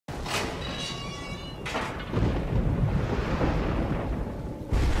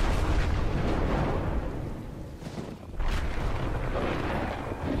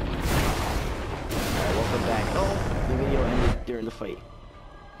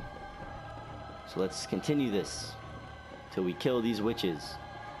So let's continue this till we kill these witches.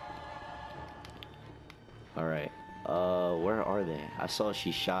 Alright. Where are they? I saw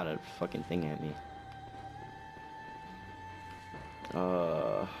she shot a fucking thing at me.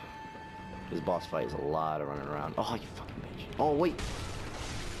 This boss fight is a lot of running around. Oh, you fucking bitch. Oh, wait.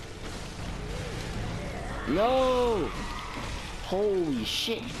 No! Holy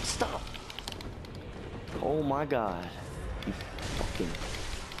shit. Stop. Oh my god. You fucking...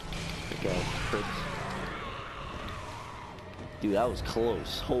 Dude, that was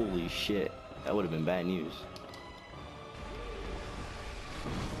close. Holy shit. That would have been bad news.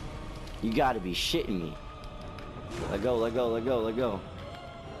 You gotta be shitting me. Let go, let go, let go, let go.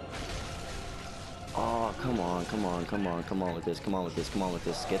 Oh, come on, come on, come on, come on with this, come on with this, come on with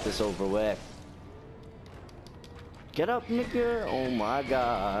this. Get this over with. Get up, nigga. Oh my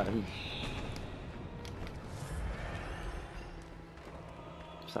god.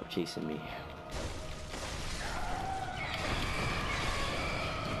 Stop chasing me.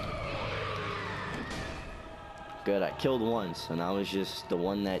 Good, I killed one, so now it's just the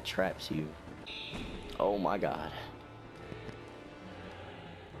one that traps you. Oh my god.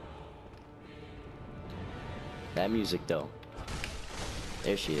 That music though.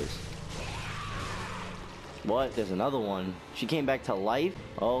 There she is. What? There's another one. She came back to life?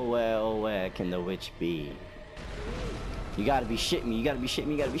 Oh where can the witch be? You gotta be shitting me, you gotta be shitting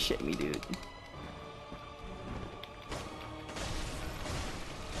me, you gotta be shitting me, dude.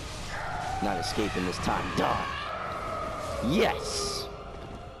 Not escaping this time. Die! Yes!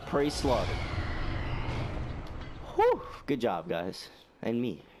 Praise slaughter. Whew! Good job, guys. And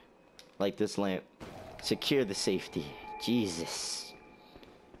me. Light this lamp. Secure the safety. Jesus.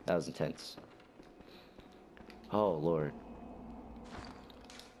 That was intense. Oh, Lord.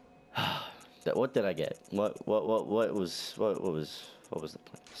 What did I get? What was the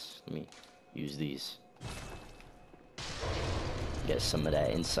place? Let me use these. Get some of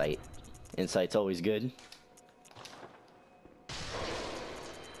that insight. Insight's always good.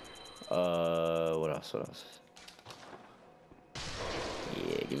 What else? What else?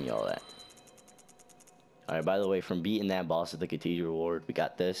 Yeah, give me all that. Alright, by the way, from beating that boss at the Cathedral Ward, we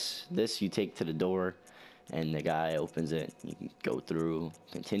got this. This you take to the door, and the guy opens it. You can go through,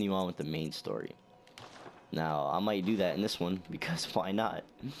 continue on with the main story. Now, I might do that in this one, because why not?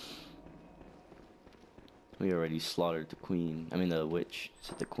 We already slaughtered the queen. I mean, the witch. It's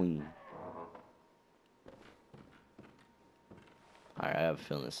the queen. Alright, I have a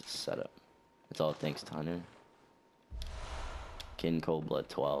feeling this is set up. It's all thanks to Hunter. Kin Cold Blood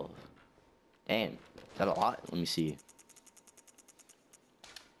 12. Damn, is that a lot? Let me see.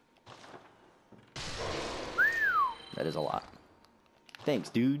 That is a lot. Thanks,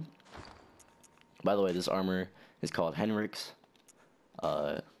 dude. By the way, this armor is called Henrik's.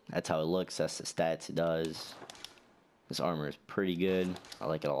 That's how it looks. That's the stats it does. This armor is pretty good. I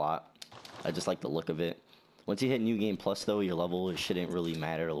like it a lot. I just like the look of it. Once you hit New Game Plus, though, your level, it shouldn't really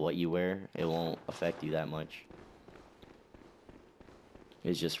matter what you wear. It won't affect you that much.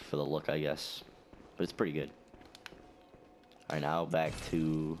 It's just for the look, I guess. But it's pretty good. Alright, now back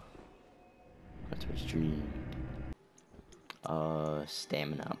to... What's our dream?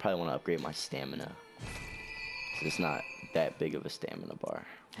 Stamina. I probably want to upgrade my stamina. So it's not that big of a stamina bar.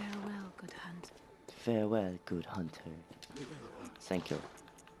 Farewell, good hunter. Farewell, good hunter. Thank you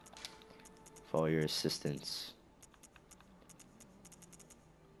for all your assistance.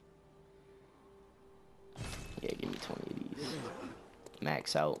 Yeah, give me 20 of these.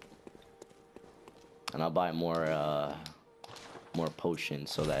 Max out. And I'll buy more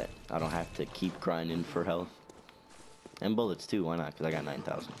potions so that I don't have to keep grinding for health. And bullets too, why not? Because I got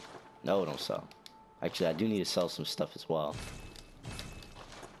 9,000. No, don't sell. Actually, I do need to sell some stuff as well.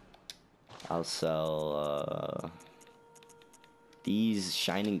 I'll sell, these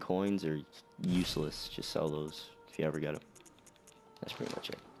shining coins are useless. Just sell those if you ever get them. That's pretty much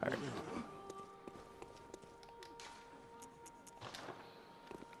it. Alright.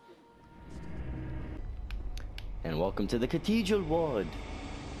 And welcome to the Cathedral Ward.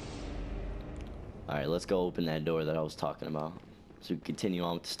 Alright, let's go open that door that I was talking about. So we can continue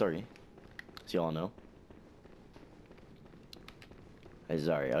on with the story. As you all know.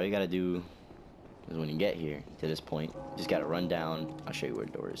 Sorry, all you gotta do is when you get here to this point, you just gotta run down. I'll show you where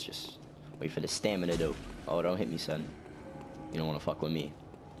the door is. Just wait for the stamina though. Oh, don't hit me, son. You don't wanna fuck with me.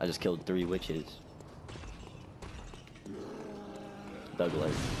 I just killed 3 witches. Doug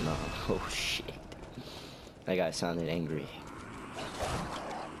like, no. Oh shit. That guy sounded angry.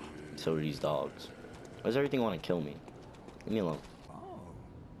 So do these dogs. Why does everything want to kill me? Leave me alone. Oh,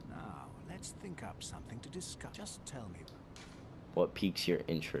 now let's think up something to discuss. Just tell me. What piques your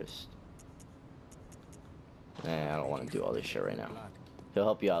interest? I don't want to do all this shit right now. He'll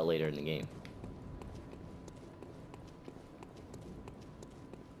help you out later in the game.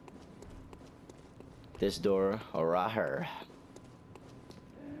 This door, right here.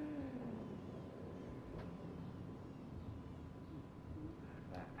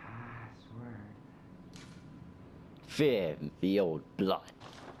 Fear the old blood.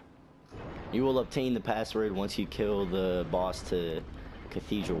 You will obtain the password once you kill the boss to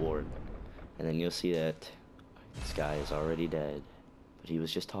Cathedral Ward. And then you'll see that this guy is already dead. But he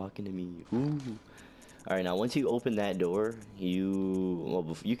was just talking to me. Ooh. Alright, now once you open that door,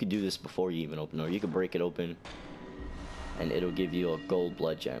 you could do this before you even open the door. You could break it open and it'll give you a gold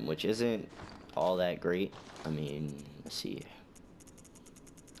blood gem, which isn't all that great. I mean, let's see.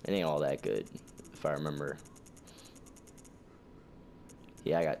 It ain't all that good, if I remember.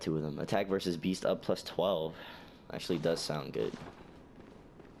 Yeah, I got 2 of them. Attack versus beast up plus 12. Actually does sound good.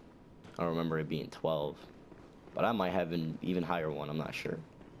 I don't remember it being 12. But I might have an even higher one, I'm not sure.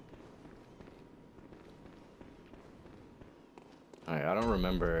 Alright, I don't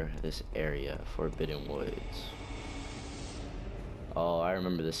remember this area, Forbidden Woods. Oh, I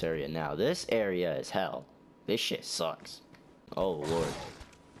remember this area now. This area is hell. This shit sucks. Oh, Lord.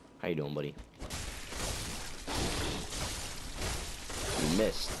 How you doing, buddy? You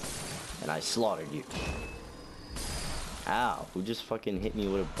missed. And I slaughtered you. Ow. Who just fucking hit me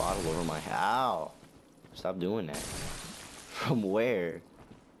with a bottle over my head? Ow. Stop doing that. From where?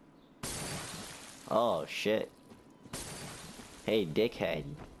 Oh, shit. Hey, dickhead.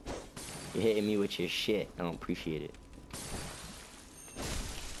 You're hitting me with your shit. I don't appreciate it.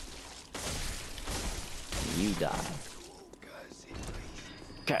 You die.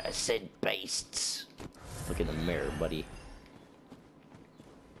 Cursed beasts. Look in the mirror, buddy.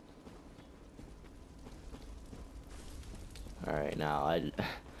 Alright, now, the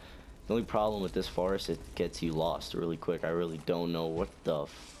only problem with this forest, it gets you lost really quick. I really don't know what the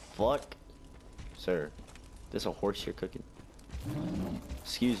fuck. Sir, this a horse you're cooking?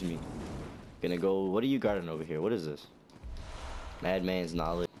 Excuse me. Gonna go. What are you guarding over here? What is this? Madman's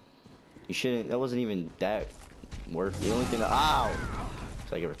knowledge. You shouldn't. That wasn't even that worth. The only thing that. Ow!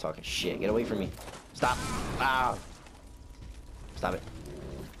 It's like you were talking shit. Get away from me. Stop. Ow! Stop it.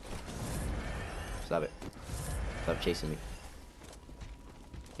 Stop it. Stop chasing me.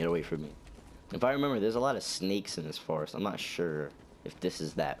 Get away from me. If I remember, there's a lot of snakes in this forest. I'm not sure if this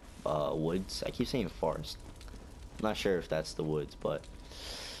is that woods. I keep saying forest. I'm not sure if that's the woods, but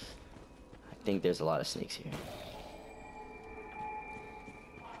I think there's a lot of snakes here.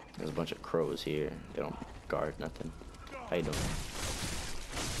 There's a bunch of crows here. They don't guard nothing. How you doing?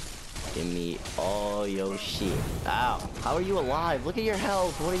 Give me all your shit. Ow! How are you alive? Look at your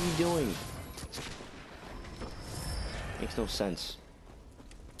health. What are you doing? Makes no sense.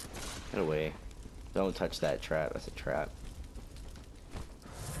 Get away. Don't touch that trap. That's a trap.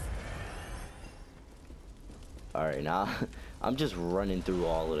 Alright, now I'm just running through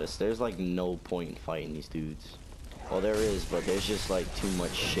all of this. There's like no point in fighting these dudes. Well, there is, but there's just like too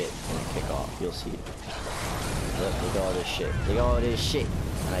much shit when I kick off. You'll see. Look at all this shit. Look at all this shit.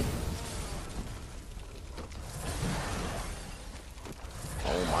 And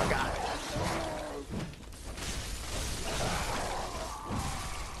oh my god.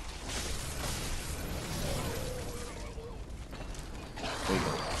 There you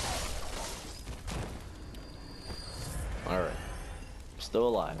go. Alright. Still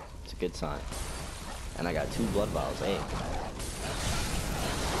alive. It's a good sign. And I got 2 blood vials. Hey.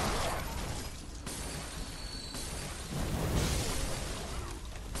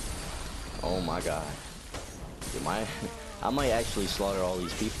 Oh my god. I might actually slaughter all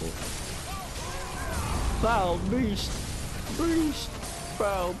these people. Foul beast! Beast!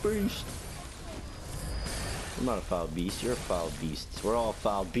 Foul beast! I'm not a foul beast. You're a foul beast. We're all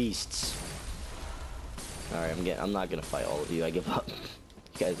foul beasts. Alright, I'm not gonna fight all of you. I give up.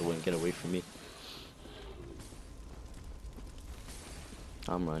 You guys wouldn't get away from me.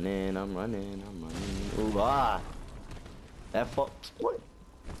 I'm running. Ooh, ah! That fall. What?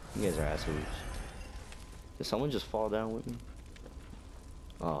 You guys are assholes. Did someone just fall down with me?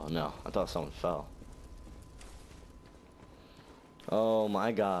 Oh no, I thought someone fell. Oh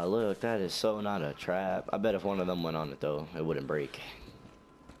my god, look, that is so not a trap. I bet if one of them went on it though, it wouldn't break.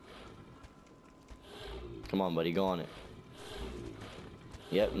 Come on, buddy, go on it.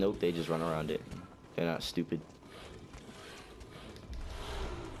 Yep, nope, they just run around it. They're not stupid.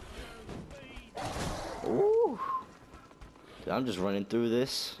 Ooh. Dude, I'm just running through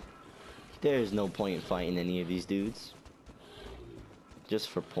this. There's no point in fighting any of these dudes. Just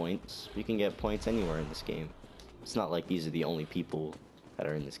for points. You can get points anywhere in this game. It's not like these are the only people that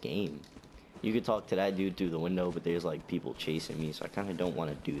are in this game. You could talk to that dude through the window, but there's like people chasing me, so I kind of don't want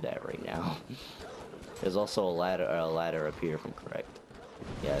to do that right now. There's also a ladder up here if I'm correct.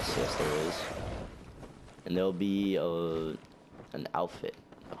 Yes, there is. And there'll be an outfit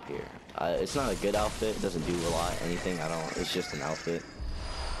up here. It's not a good outfit. It doesn't do a lot, anything. It's just an outfit.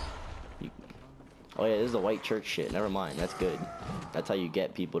 Oh yeah, this is the white church shit. Never mind. That's good. That's how you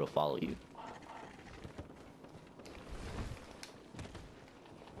get people to follow you.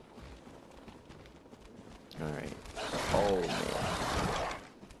 Alright. Oh, man.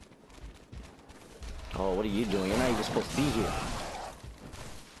 Oh, what are you doing? You're not even supposed to be here.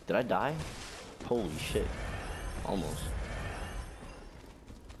 Did I die? Holy shit. Almost.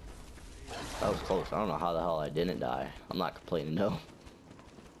 That was close. I don't know how the hell I didn't die. I'm not complaining, though.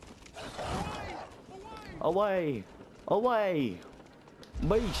 Away! Away!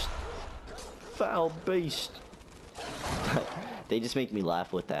 Beast! Foul beast! They just make me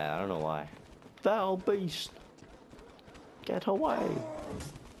laugh with that. I don't know why. Foul beast! Get away!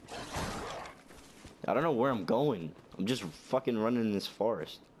 I don't know where I'm going. I'm just fucking running in this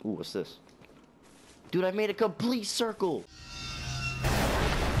forest. Ooh, what's this? Dude, I made a complete circle!